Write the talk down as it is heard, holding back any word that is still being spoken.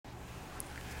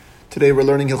Today we're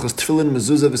learning Hilchos Tefillin,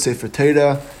 Mezuzah, V'Sefer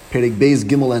Torah, Perek Beis,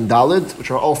 Gimel, and Daled,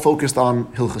 which are all focused on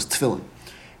Hilchos Tefillin.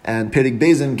 And Perek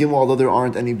Beis and Gimel, although there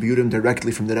aren't any biurim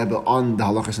directly from the Rebbe on the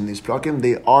halachas in these prakim,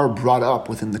 they are brought up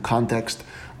within the context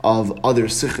of other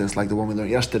sichos, like the one we learned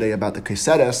yesterday about the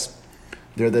Keseres.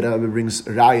 There the Rebbe brings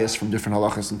rayas from different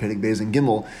halachas in Perek Beis and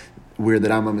Gimel, where the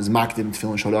Rambam is makdim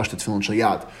Tefillin Shalosh to Tefillin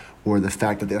Shalyad, or the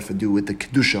fact that they have to do with the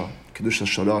Kedusha. Kedusha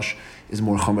Shalosh is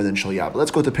more chomer than Shalyad. But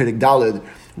let's go to Perek Daled,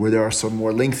 where there are some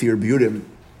more lengthier biurim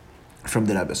from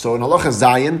the Rebbe. So in halacha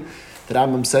Zayin, the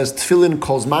Rambam says, Tefillin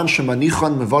kol zman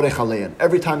shemanichon mevarech alein.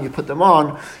 Every time you put them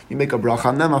on, you make a bracha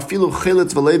on them. Afilu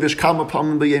chilitz v'leivish kama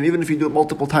pamim b'yem. Even if you do it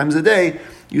multiple times a day,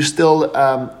 you still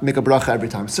make a bracha every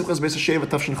time. Simchas Beis HaSheva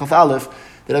Tafshin Chaf Aleph,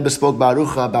 the Rebbe spoke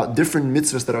Barucha about different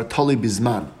mitzvahs that are toli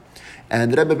bizman.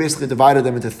 And the Rebbe basically divided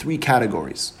them into three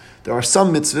categories. There are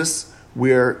some mitzvahs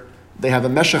where they have a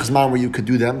meshach zman where you could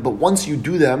do them, but once you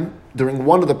do them during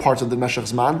one of the parts of the meshach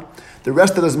zman, the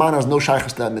rest of the zman has no shaychus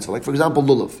to that mitzvah. Like for example,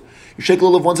 lulav. You shake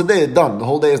lulav once a day, it's done. The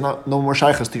whole day is no more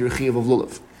shaychus to your chiyuv of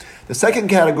lulav. The second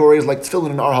category is like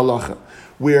tefillin and ar halacha,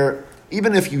 where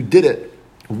even if you did it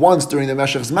once during the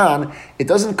meshach zman, it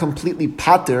doesn't completely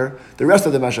pater the rest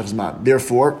of the meshach zman.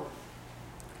 Therefore,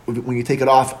 when you take it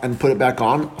off and put it back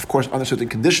on, of course, under certain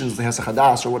conditions, the hesach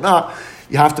hadas or whatnot,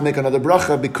 you have to make another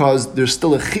bracha because there's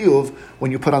still a chiyuv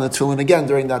when you put on the tefillin again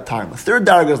during that time. The third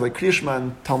darga is like Kriyishma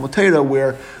and Talmud Torah,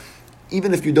 where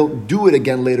even if you don't do it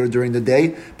again later during the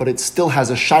day, but it still has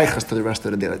a shaychus to the rest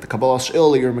of the day. Like the Kabbalah Sh'il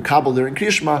or your Mekabel during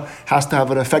Kriyishma has to have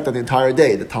an effect on the entire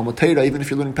day. The Talmud Torah, even if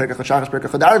you're learning Perkach HaShachas,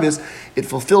 Perkach HaDarvis, it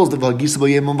fulfills the V'hagisa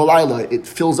b'yemim v'layla. It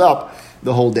fills up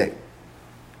the whole day.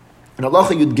 In Halacha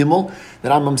Yud Gimel, the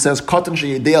Rambam says, "Katan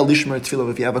sheyedei lishmer tefillah."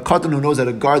 If you have a katan who knows how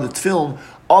to guard the tefillin,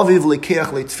 aviv lekeach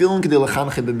le'tefillin kedei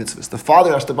lechanechem b'mitzvahs. The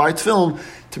father has to buy tefillin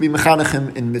to be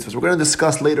mechanechem in mitzvahs. We're going to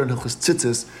discuss later in Hilchos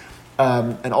Tzitzis,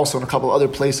 and also in a couple of other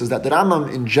places, that the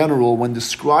Rambam in general, when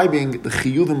describing the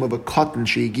chiyuvim of a katan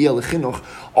sheyigia lechinuch,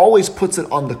 always puts it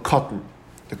on the katan.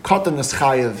 The katan is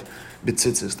chayev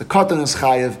b'tzitzis. The katan is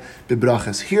chayev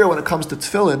b'brachas. Here, when it comes to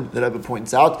tefillin, the Rebbe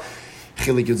points out,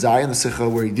 Chilik Yud Zayin, the Sikha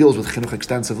where he deals with chinuch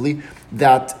extensively,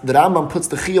 that the Rambam puts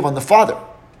the chiyuv on the father.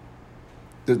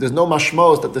 There's no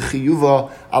mashmos that the chiyuva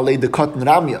alei the katan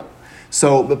ramya.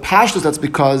 So the pashtus, that's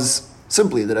because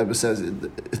simply the Rebbe says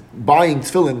buying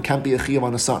tefillin can't be a chiyuv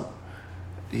on a son.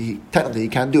 Technically he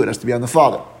can't do it; it has to be on the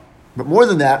father. But more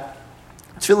than that,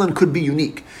 tefillin could be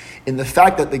unique in the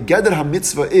fact that the Geder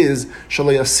HaMitzvah is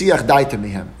Shalo Yasiach Daita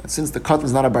Mihem. And since the cotton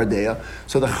is not a Bardeya,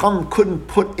 so the Chum couldn't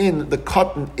put in the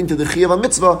cotton into the Chiyav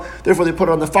HaMitzvah, therefore they put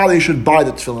it on the father, he should buy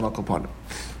the Tefillin Al Kapanim.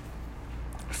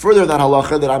 Further, that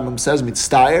halacha that Rambam says,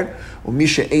 Mitztayer,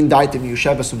 Umisha Ein Daita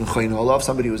Miyushevas Unuchayin Olav,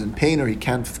 somebody who's in pain or he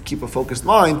can't keep a focused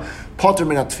mind, Potter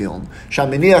Minat Tefillin.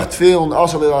 Shaminiach Tefillin,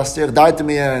 also Le'Lastir Daita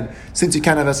Mihem, since you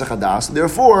can't have Esach Hadas,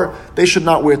 therefore they should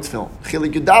not wear Tefillin.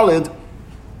 Chilik Yudalid,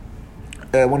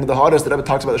 one of the hardest that Rebbe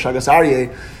talks about the Shagas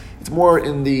Aryeh, it's more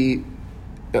in the,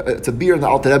 it's a beer in the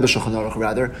Alter Rebbe Shulchan Aruch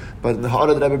rather, but in the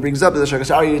Hara that Rebbe brings up, that the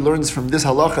Shagas Aryeh learns from this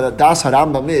halacha that Das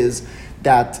HaRambam is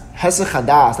that Hesach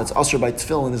Hadas, that's Asr by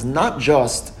Tefillin, is not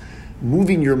just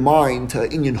moving your mind to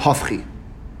Inyan Hafchi,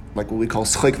 like what we call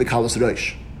Schek V'Kalas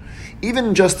Rosh.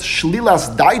 Even just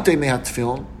Shlilas Daitei Mehat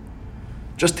Tefillin,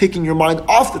 just taking your mind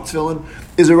off the Tefillin,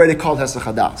 is already called Hesach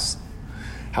Hadas.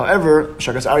 However,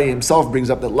 Shagas Aryeh himself brings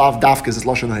up that Lav Dafka is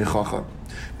Lashon HaYichacha,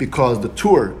 because the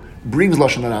Tur brings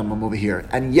Lashon HaRambam over here,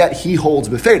 and yet he holds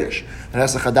Beferish. And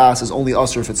Hesach Hadas is only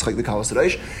Asr if it's Chayk V'Kalas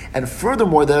Reish. And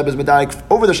furthermore, the Rebbe's Medayik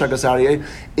over the Shagas Aryeh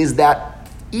is that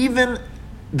even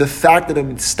the fact that a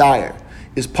Mitztayer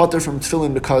is Potter from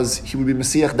Tefillin because he would be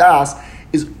Mesiach Das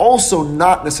is also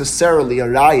not necessarily a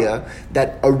raya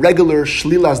that a regular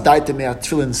shlilas daita me'at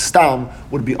tefillin stam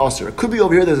would be asr. It could be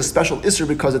over here there's a special isser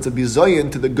because it's a bizoyin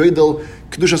to the geidel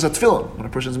kedushas tefillin. When a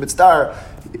person's mitzvah,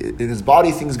 in his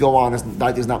body things go on, his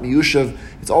daita is not miyushav.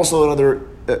 It's also another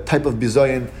type of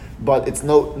bizoyin, but it's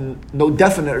no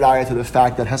definite raya to the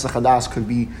fact that hesach hadas could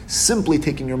be simply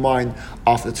taking your mind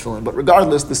off the tefillin. But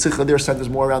regardless, the sikha there centers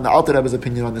more around the Alter Rebbe's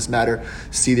opinion on this matter.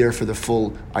 See there for the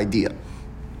full idea.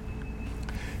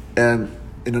 In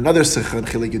another Sikha, in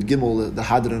Chilik Yud Gimel, the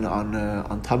Hadran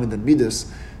on Tamid and Midas,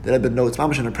 the Rebbe notes,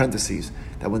 mamash in parentheses,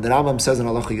 that when the Rambam says in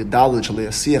Halacha Yud Daled, Shalei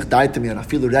Yasiach Daitami and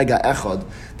Afilu Rega Echad,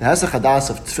 the Hesach Hadas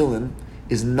of Tefillin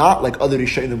is not like other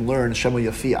Rishonim learn Shema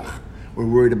Yafiach. We're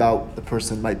worried about the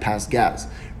person might pass gas.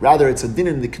 Rather, it's a din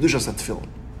in the Kedushas of Tefillin.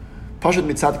 Pashut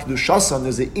Mitzat Kedushasan,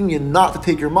 there's an inyan not to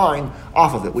take your mind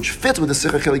off of it, which fits with the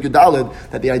Sikha Chilik Yud Daled,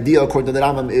 that the idea according to the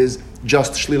Rambam is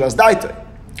just Shlilas Daitay.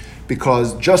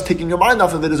 Because just taking your mind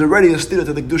off of it is already a stira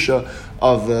to the kedusha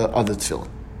of the tefillin.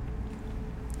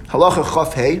 Halacha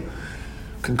Chaf Hey,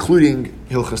 concluding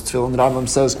Hilchas Tefillin, the Rambam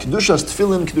says, Kedushas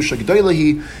Tefillin, Kedusha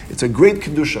G'daylahi, it's a great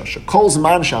Kedusha, Shekol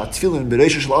Zman Shah Tefillin,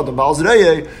 B'reisha Shel Adam Ba'al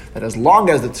Zereyeh, that as long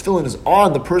as the Tefillin is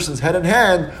on the person's head and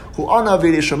hand, Hu Ana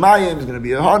V'yidei Shamayim, is going to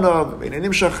be a Hana, V'yidei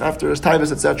Nimshach, after his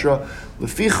Taivas, etc.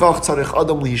 L'fichach Tzarech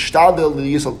Adam L'hishtadel,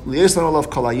 L'yesan Olav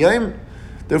Kol Hayom.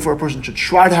 Therefore, a person should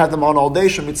try to have them on all day.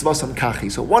 Shemitzvah and kachi.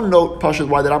 So one note, Pasha,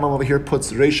 why the Rambam over here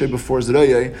puts Reisha before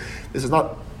Zereyeh. This is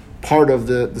not part of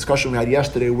the discussion we had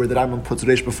yesterday where the Rambam puts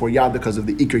Reish before Yad because of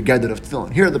the Iker Gedder of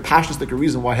Tefillin. Here, the pashtistic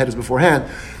reason why head is beforehand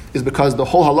is because the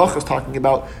whole halacha is talking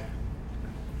about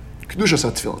Kedusha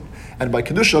Tefillin. And by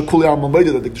Kedusha, Kuli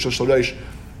Al-Mamayda, that the Kedusha Shel Reish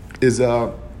is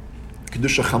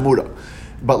Kedusha Chamura.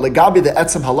 But legabi the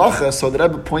etzem halacha, so the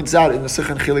Rebbe points out in the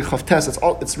Sichen Chilik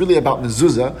Chavtes, it's really about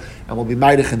mezuzah, and we'll be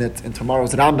meidich in it in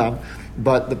tomorrow's Rambam.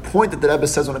 But the point that the Rebbe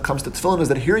says when it comes to tefillin is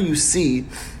that here you see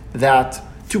that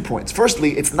 2 points.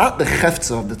 Firstly, it's not the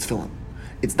chefza of the tefillin;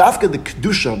 it's dafka the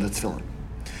kedusha of the tefillin.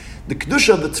 The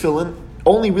kedusha of the tefillin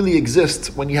only really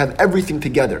exists when you have everything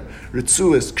together: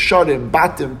 ritzuis, ksharim,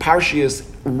 batim, parshias,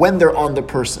 when they're on the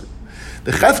person.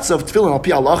 The chefza of tefillin al pi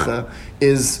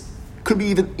halacha could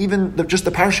be even just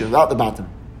the parsha without the bottom.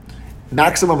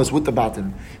 Maximum is with the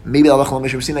bottom. Maybe Allah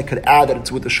Mishnah could add that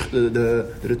it's with the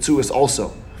Ritzuis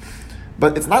also.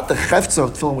 But it's not the chefza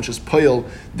of tefillin which is poil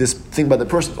this thing by the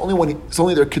person. It's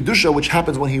only their kedusha which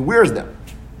happens when he wears them.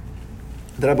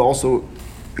 The Rebbe also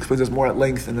explains this more at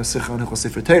length in the Sicha on Hilchos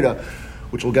Sefer Torah,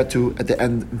 which we'll get to at the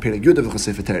end in Perek Yud of Hilchos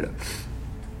Sefer Torah.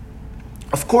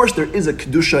 Of course, there is a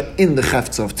kedusha in the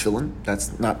chefza of tefillin.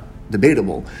 That's not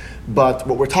debatable, but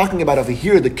what we're talking about over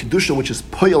here, the kedusha which is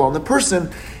poyel on the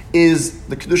person, is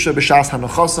the kedusha b'shas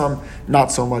hanachasam, not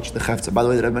so much the chefza. By the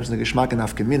way, that I mentioned the geshmak and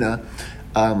afkamina,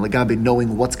 legabe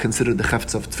knowing what's considered the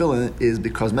chefza of tefillin is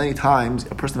because many times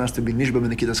a person has to be nishba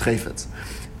b'nekidas chayfetz,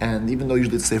 and even though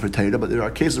usually it's Sefer Torah, but there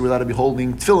are cases where you're allowed to be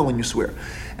holding tefillin when you swear,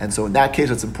 and so in that case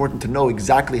it's important to know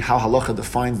exactly how halacha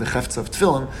defines the chefza of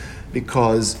tefillin,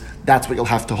 because that's what you'll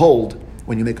have to hold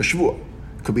when you make a shvuah.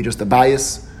 It could be just a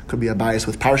bias. Could be a bias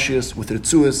with parshias, with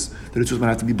ritzuis. The ritzuis might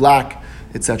have to be black,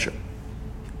 etc.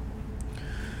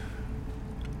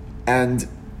 And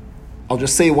I'll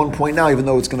just say one point now, even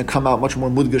though it's going to come out much more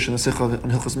mudgish in the Sicha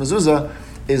and Hilchos Mezuzah,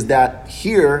 is that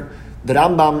here the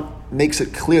Rambam makes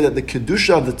it clear that the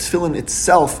kedusha of the tefillin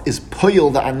itself is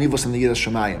poyel the anivos and the yiras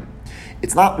shemayim.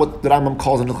 It's not what the Rambam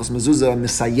calls in Hilchos Mezuzah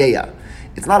misayeya.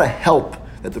 It's not a help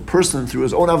that the person through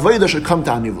his own avodah should come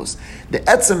to anivus. The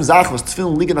etzem zachvos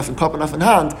tefillin liganaf and kapanaf in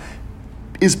hand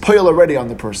is poyel already on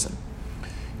the person.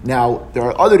 Now there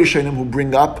are other rishonim who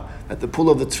bring up that the pull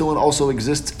of the tefillin also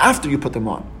exists after you put them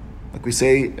on. Like we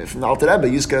say from the Alter Rebbe,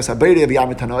 Yizkeres HaBeirei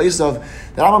v'Yamit HaNo'isav.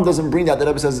 The Rambam doesn't bring that. The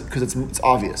Rebbe says because it's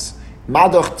obvious.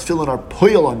 Madach tefillin are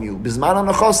poyel on you. Bizman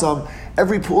HaNachasam,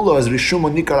 every pulah is rishum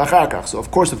on nikar acharkach. So of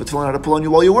course, if a tefillin had a pull on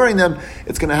you while you're wearing them,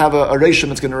 it's going to have a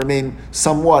reshim. It's going to remain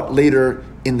somewhat later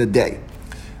in the day.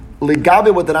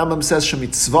 Legabe, what the Rambam says,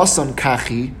 shemitzvasan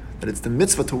kachi, that it's the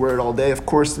mitzvah to wear it all day. Of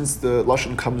course, since the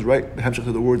lashon comes right hemshech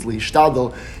to the words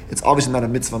lihishtadel, it's obviously not a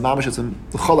mitzvah mamash. It's a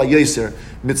l'chol hayoser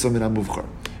mitzvah min hamuvchar.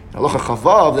 Halacha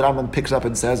Chavav, the Rambam picks up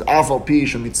and says, Afal pi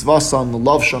shemitzvasan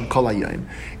l'lavshan kol hayom,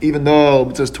 even though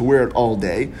it says to wear it all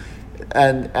day,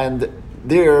 and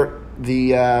there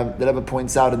the Rebbe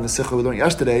points out in the Sicha we learned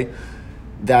yesterday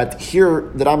that here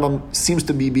the Rambam seems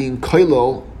to be being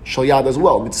koilol shal yad as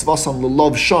well, mitzvasan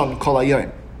l'lavshan kol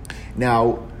hayom.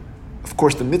 Now, of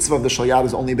course, the mitzvah of the shal yad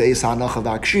is only be'es ha'anacha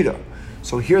v'akshira.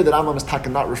 So here the Rambam is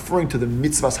not referring to the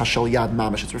mitzvahs hashal yad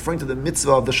mamash. It's referring to the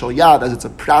mitzvah of the shal yad as it's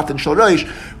a prat and shal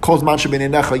reish, kol zman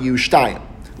shebenenecha yushtayim.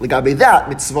 Legabe that,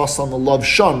 mitzvahs on the love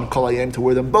shun kol hayom, to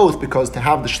wear them both, because to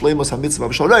have the shleimus ha-mitzvah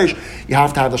of shal reish, you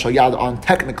have to have the shal yad on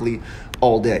technically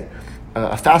all day.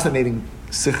 A fascinating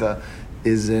sicha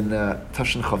is in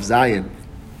Tafshin Chav Zayin.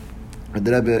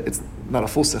 The Rebbe, it's not a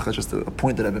full sicha, it's just a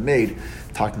point that Rebbe made,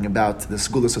 talking about the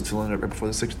Segulas of Tefillin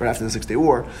right after the 6 Day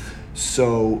War.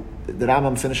 So the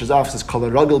Rambam finishes off, says, Kol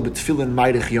ha-ragel b'tefillin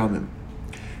mayrich yomim.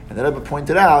 And the Rebbe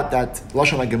pointed out that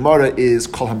Lashon HaGemara is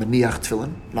Kol ha-meniach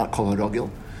tefillin, not Kol ha-ragel.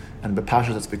 And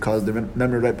b'pashas it's because the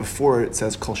memra right before it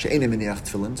says Kol she'ein meniach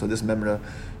tefillin, so this memra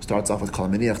starts off with Kol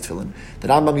ha-meniach tefillin. The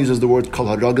Rambam uses the word Kol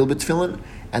ha-ragel b'tefillin,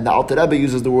 and the Alter Rebbe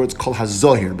uses the words Kol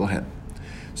ha-zohir bohem.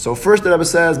 So first the Rebbe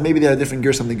says, maybe they had different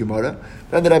gears on the Gemara.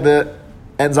 Then the Rebbe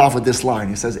ends off with this line.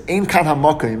 He says, Ein kan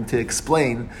ha-makom, to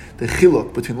explain the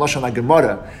chiluk between Lashon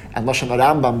HaGemara and Lashon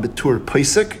HaRambam betur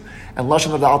Pesach, and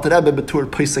Lashon of the Alter Rebbe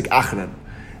betur Pesach Achron.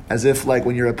 As if, like,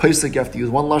 when you're a Pesach, you have to use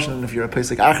one Lashon, and if you're a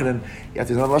Pesach Achron, you have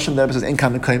to use another Lashon. The Rebbe says, Ein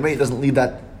kan ha-makom. It doesn't leave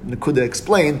that Nekuda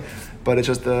explained, but it's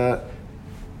just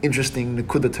interesting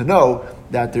nekuda to know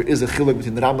that there is a chiluk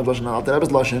between the Rambam's lashon and Alter Rebbe's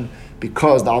lashon,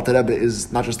 because the Alter Rebbe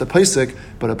is not just a Pesach,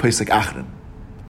 but a Pesach Achron.